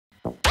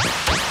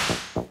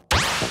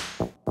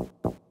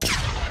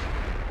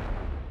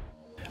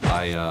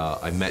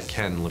I met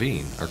Ken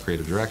Levine, our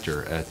creative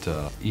director, at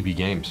EB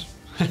Games,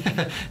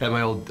 at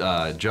my old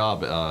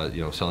job,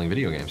 you know, selling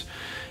video games.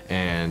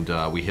 And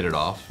we hit it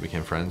off,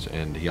 became friends,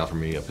 and he offered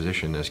me a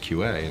position as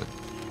QA.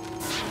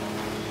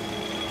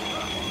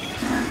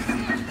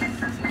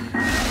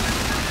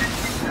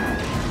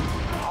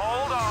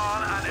 Hold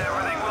on, and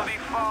everything will be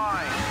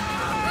fine.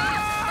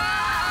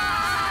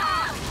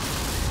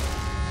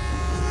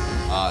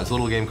 It's a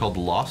little game called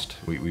Lost.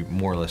 We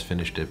more or less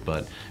finished it,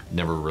 but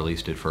never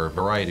released it for a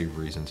variety of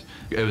reasons.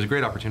 It was a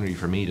great opportunity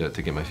for me to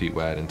get my feet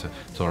wet and to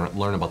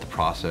learn about the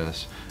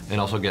process, and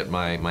also get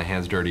my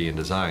hands dirty in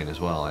design as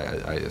well.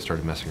 I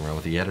started messing around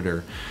with the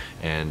editor,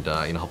 and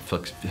you know,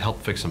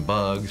 help fix some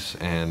bugs,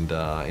 and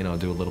you know,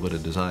 do a little bit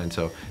of design.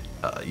 So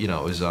you know,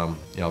 it was you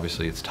know,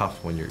 obviously it's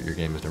tough when your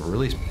game is never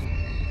released.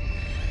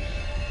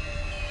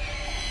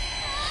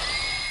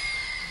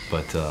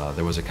 But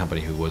there was a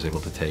company who was able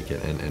to take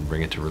it and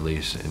bring it to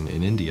release in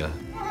India.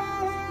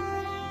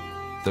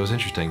 That was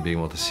interesting, being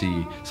able to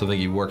see something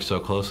you worked so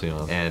closely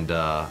on, and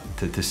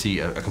to see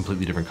a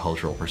completely different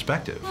cultural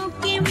perspective.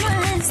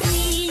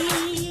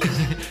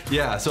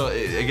 Yeah, so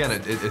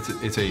again,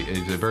 it's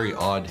a very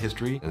odd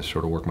history, and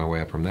sort of work my way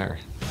up from there.